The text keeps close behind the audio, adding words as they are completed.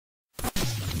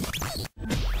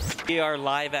We are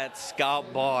live at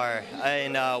Scout Bar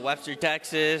in Webster,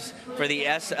 Texas for the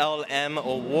SLM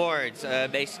Awards,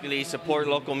 basically support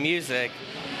local music.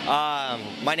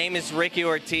 My name is Ricky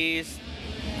Ortiz.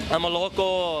 I'm a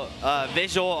local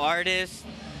visual artist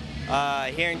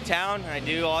here in town. I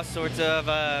do all sorts of,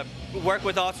 work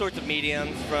with all sorts of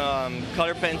mediums, from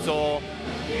color pencil,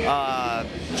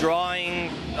 drawing,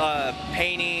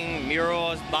 painting,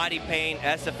 murals, body paint,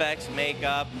 SFX,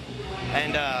 makeup,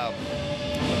 and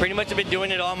pretty much have been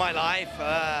doing it all my life.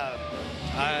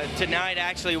 Tonight I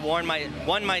actually won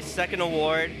my second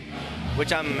award,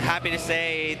 which I'm happy to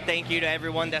say thank you to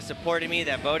everyone that supported me,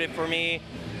 that voted for me.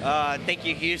 Thank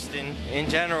you, Houston, in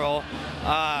general.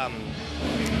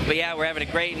 But yeah, we're having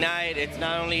a great night. It's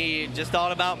not only just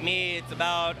all about me, it's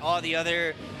about all the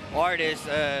other artists,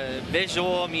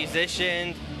 visual,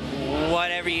 musicians,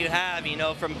 whatever you have, you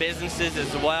know, from businesses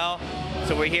as well.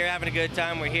 So we're here having a good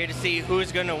time. We're here to see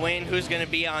who's going to win, who's going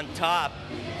to be on top.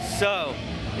 So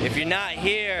if you're not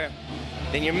here,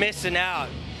 then you're missing out.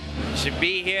 You should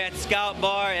be here at Scout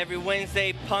Bar every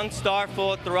Wednesday. Punk Star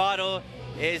Full Throttle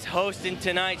is hosting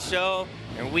tonight's show,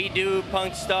 and we do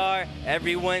Punk Star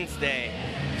every Wednesday.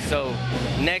 So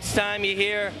next time you're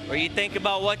here or you think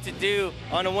about what to do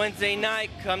on a Wednesday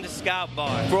night, come to Scout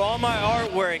Bar. For all my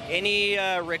artwork, any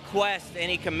requests,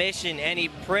 any commission, any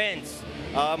prints,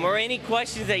 or any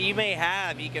questions that you may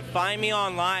have, you can find me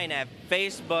online at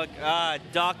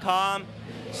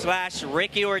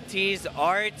facebook.com/Ricky Ortiz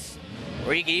Arts,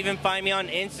 or you can even find me on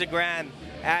Instagram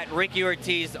at Ricky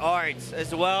Ortiz Arts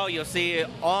as well. You'll see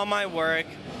all my work,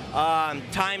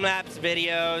 time-lapse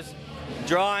videos,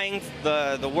 drawings,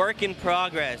 the work in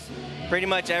progress, pretty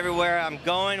much everywhere I'm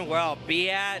going, where I'll be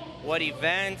at, what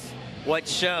events, what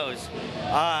shows.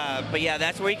 But yeah,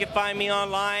 that's where you can find me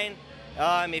online.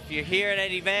 If you're here at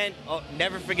an event,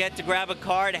 never forget to grab a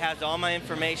card. It has all my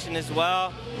information as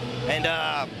well. And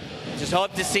just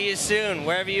hope to see you soon.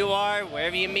 Wherever you are,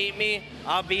 wherever you meet me,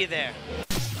 I'll be there.